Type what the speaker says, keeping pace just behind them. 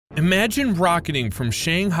Imagine rocketing from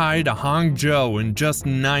Shanghai to Hangzhou in just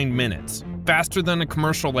 9 minutes, faster than a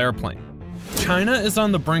commercial airplane. China is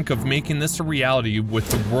on the brink of making this a reality with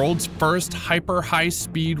the world's first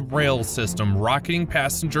hyper-high-speed rail system rocketing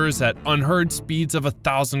passengers at unheard speeds of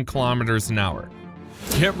 1,000 kilometers an hour.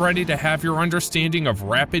 Get ready to have your understanding of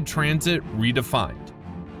rapid transit redefined.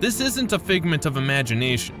 This isn't a figment of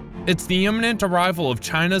imagination. It's the imminent arrival of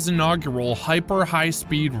China's inaugural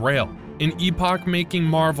hyper-high-speed rail, an epoch-making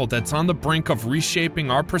marvel that's on the brink of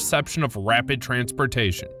reshaping our perception of rapid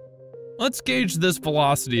transportation. Let's gauge this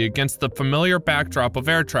velocity against the familiar backdrop of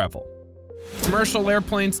air travel. Commercial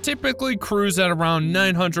airplanes typically cruise at around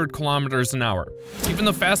 900 kilometers an hour. Even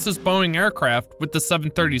the fastest Boeing aircraft, with the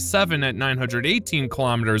 737 at 918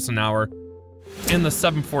 kilometers an hour, and the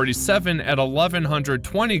 747 at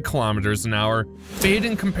 1,120 kilometers an hour, fade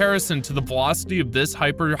in comparison to the velocity of this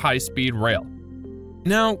hyper-high-speed rail.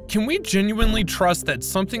 Now, can we genuinely trust that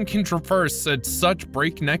something can traverse at such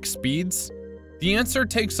breakneck speeds? The answer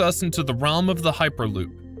takes us into the realm of the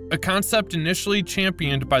Hyperloop, a concept initially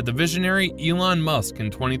championed by the visionary Elon Musk in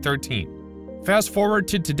 2013. Fast forward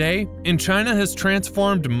to today, and China has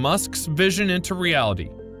transformed Musk's vision into reality.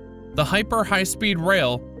 The hyper-high-speed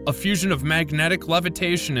rail, a fusion of magnetic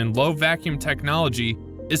levitation and low-vacuum technology,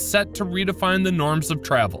 is set to redefine the norms of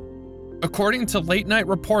travel. According to late-night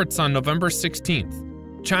reports on November 16th,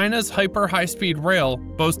 China's hyper-high-speed rail,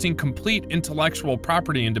 boasting complete intellectual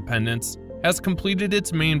property independence, has completed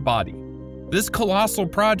its main body. This colossal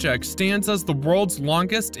project stands as the world's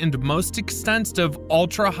longest and most extensive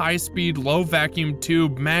ultra-high-speed low-vacuum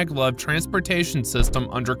tube maglev transportation system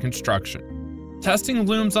under construction. Testing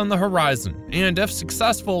looms on the horizon, and if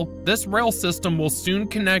successful, this rail system will soon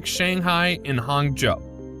connect Shanghai and Hangzhou,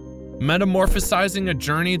 metamorphosizing a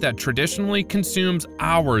journey that traditionally consumes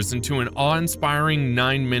hours into an awe-inspiring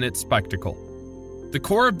 9-minute spectacle. The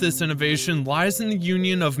core of this innovation lies in the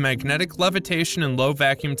union of magnetic levitation and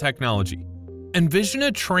low-vacuum technology. Envision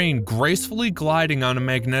a train gracefully gliding on a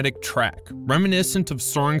magnetic track, reminiscent of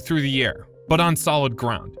soaring through the air, but on solid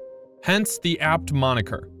ground. Hence the apt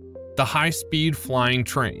moniker, the high-speed flying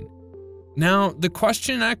train. Now, the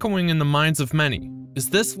question echoing in the minds of many, is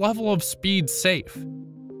this level of speed safe?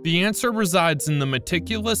 The answer resides in the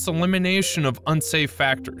meticulous elimination of unsafe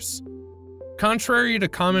factors. Contrary to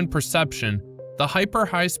common perception, the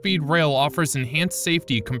hyper-high-speed rail offers enhanced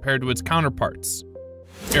safety compared to its counterparts: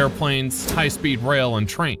 airplanes, high-speed rail, and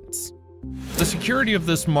trains. The security of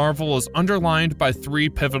this marvel is underlined by 3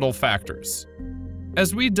 pivotal factors.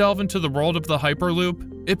 As we delve into the world of the Hyperloop,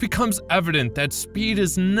 it becomes evident that speed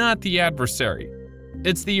is not the adversary.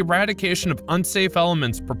 It's the eradication of unsafe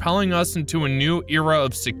elements propelling us into a new era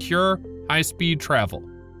of secure, high-speed travel.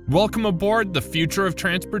 Welcome aboard the future of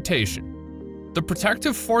transportation. The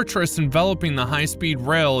protective fortress enveloping the high-speed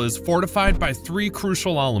rail is fortified by 3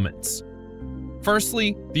 crucial elements.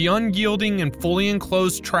 Firstly, the unyielding and fully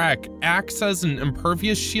enclosed track acts as an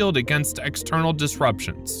impervious shield against external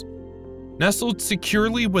disruptions. Nestled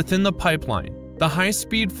securely within the pipeline, the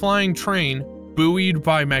high-speed flying train, buoyed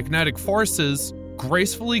by magnetic forces,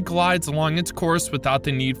 gracefully glides along its course without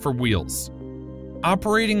the need for wheels.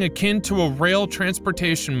 Operating akin to a rail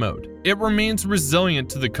transportation mode, it remains resilient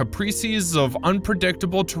to the caprices of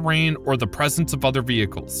unpredictable terrain or the presence of other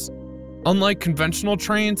vehicles. Unlike conventional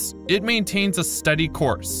trains, it maintains a steady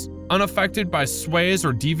course, unaffected by sways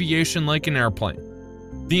or deviation like an airplane.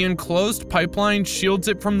 The enclosed pipeline shields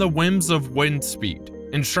it from the whims of wind speed,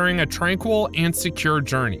 ensuring a tranquil and secure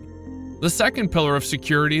journey. The second pillar of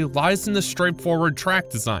security lies in the straightforward track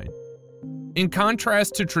design. In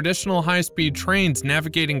contrast to traditional high-speed trains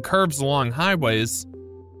navigating curves along highways,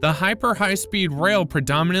 the hyper-high-speed rail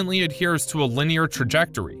predominantly adheres to a linear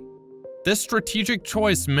trajectory. This strategic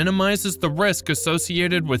choice minimizes the risk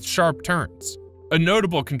associated with sharp turns, a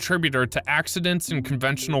notable contributor to accidents in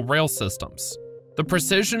conventional rail systems. The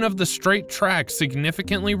precision of the straight track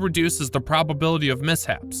significantly reduces the probability of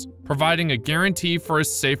mishaps, providing a guarantee for a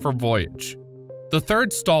safer voyage. The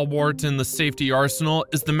third stalwart in the safety arsenal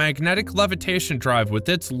is the magnetic levitation drive with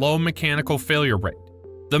its low mechanical failure rate.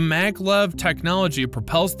 The maglev technology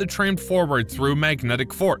propels the train forward through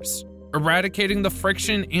magnetic force, eradicating the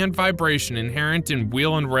friction and vibration inherent in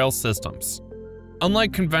wheel and rail systems.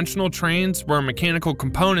 Unlike conventional trains where mechanical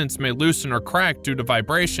components may loosen or crack due to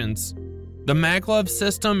vibrations, the maglev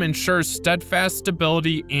system ensures steadfast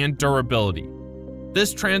stability and durability.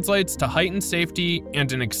 This translates to heightened safety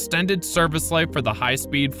and an extended service life for the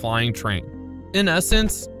high-speed flying train. In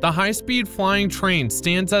essence, the high-speed flying train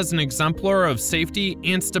stands as an exemplar of safety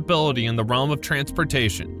and stability in the realm of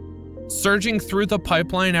transportation. Surging through the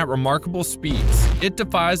pipeline at remarkable speeds, It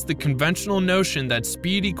defies the conventional notion that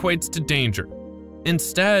speed equates to danger.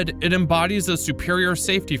 Instead, it embodies a superior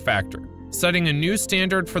safety factor, setting a new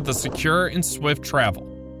standard for the secure and swift travel.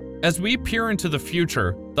 As we peer into the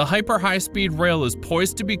future, the hyper-high-speed rail is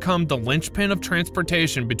poised to become the linchpin of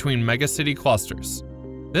transportation between megacity clusters.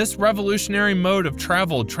 This revolutionary mode of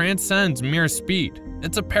travel transcends mere speed.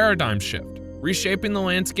 It's a paradigm shift, reshaping the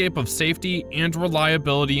landscape of safety and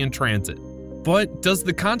reliability in transit. But does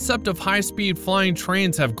the concept of high-speed flying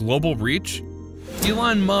trains have global reach?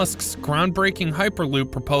 Elon Musk's groundbreaking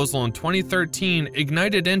Hyperloop proposal in 2013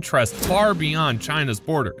 ignited interest far beyond China's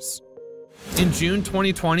borders. In June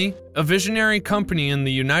 2020, a visionary company in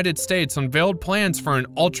the United States unveiled plans for an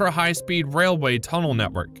ultra-high-speed railway tunnel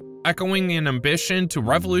network, echoing an ambition to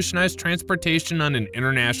revolutionize transportation on an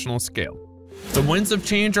international scale. The winds of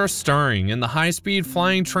change are stirring, and the high-speed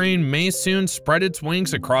flying train may soon spread its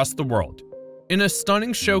wings across the world. In a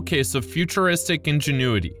stunning showcase of futuristic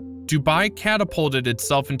ingenuity, Dubai catapulted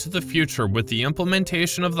itself into the future with the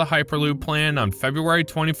implementation of the Hyperloop plan on February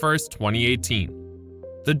 21, 2018.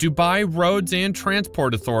 The Dubai Roads and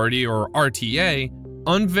Transport Authority, or RTA,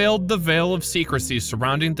 unveiled the veil of secrecy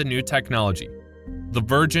surrounding the new technology, the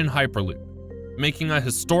Virgin Hyperloop, making a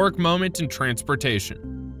historic moment in transportation.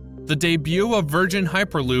 The debut of Virgin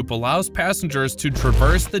Hyperloop allows passengers to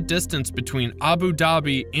traverse the distance between Abu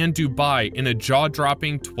Dhabi and Dubai in a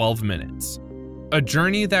jaw-dropping 12 minutes. A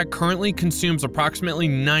journey that currently consumes approximately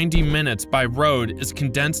 90 minutes by road is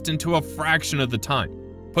condensed into a fraction of the time,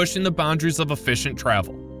 pushing the boundaries of efficient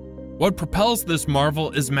travel. What propels this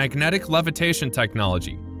marvel is magnetic levitation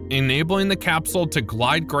technology, enabling the capsule to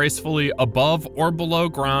glide gracefully above or below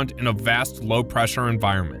ground in a vast low-pressure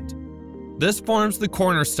environment. This forms the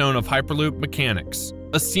cornerstone of Hyperloop mechanics,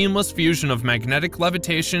 a seamless fusion of magnetic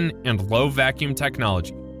levitation and low-vacuum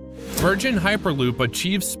technology. Virgin Hyperloop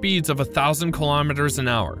achieves speeds of 1,000 kilometers an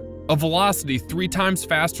hour, a velocity 3 times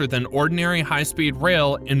faster than ordinary high-speed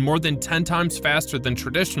rail and more than 10 times faster than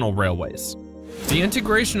traditional railways. The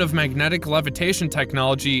integration of magnetic levitation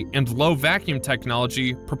technology and low-vacuum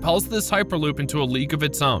technology propels this Hyperloop into a league of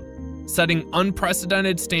its own, setting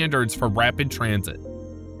unprecedented standards for rapid transit.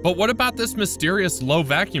 But what about this mysterious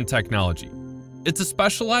low-vacuum technology? It's a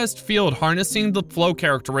specialized field harnessing the flow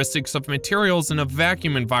characteristics of materials in a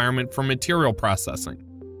vacuum environment for material processing.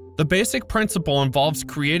 The basic principle involves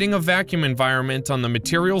creating a vacuum environment on the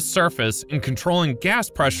material's surface and controlling gas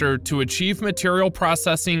pressure to achieve material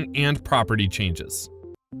processing and property changes.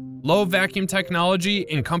 Low-vacuum technology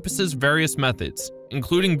encompasses various methods,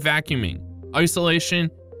 including vacuuming, isolation,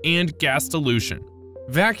 and gas dilution.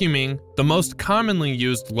 Vacuuming, the most commonly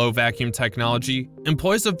used low-vacuum technology,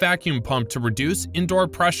 employs a vacuum pump to reduce indoor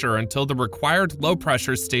pressure until the required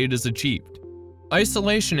low-pressure state is achieved.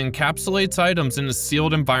 Isolation encapsulates items in a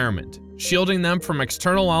sealed environment, shielding them from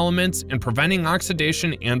external elements and preventing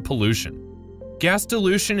oxidation and pollution. Gas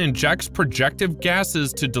dilution injects projective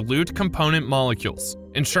gases to dilute component molecules,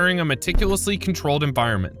 ensuring a meticulously controlled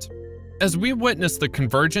environment. As we witness the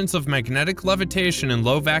convergence of magnetic levitation and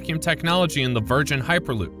low-vacuum technology in the Virgin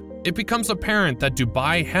Hyperloop, it becomes apparent that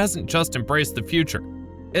Dubai hasn't just embraced the future.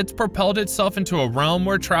 It's propelled itself into a realm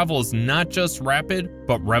where travel is not just rapid,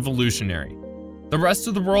 but revolutionary. The rest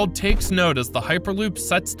of the world takes note as the Hyperloop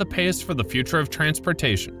sets the pace for the future of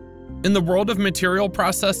transportation. In the world of material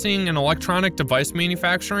processing and electronic device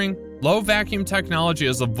manufacturing, low-vacuum technology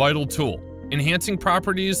is a vital tool, enhancing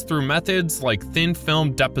properties through methods like thin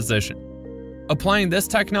film deposition. Applying this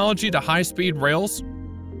technology to high-speed rails?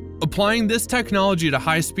 Applying this technology to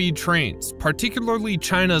high-speed trains, particularly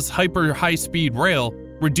China's hyper-high-speed rail,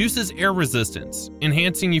 reduces air resistance,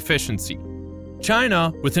 enhancing efficiency.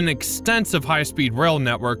 China, with an extensive high-speed rail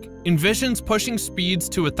network, envisions pushing speeds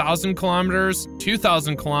to 1,000 kilometers,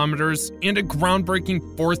 2,000 kilometers, and a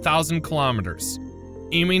groundbreaking 4,000 kilometers,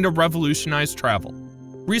 aiming to revolutionize travel.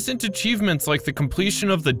 Recent achievements like the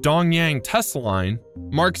completion of the Dongyang Tesla line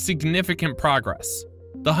mark significant progress.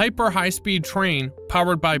 The hyper-high-speed train,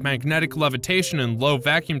 powered by magnetic levitation and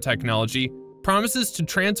low-vacuum technology, promises to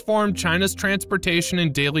transform China's transportation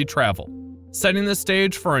and daily travel, setting the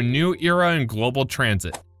stage for a new era in global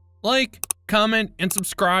transit. Like, comment, and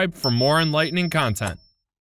subscribe for more enlightening content.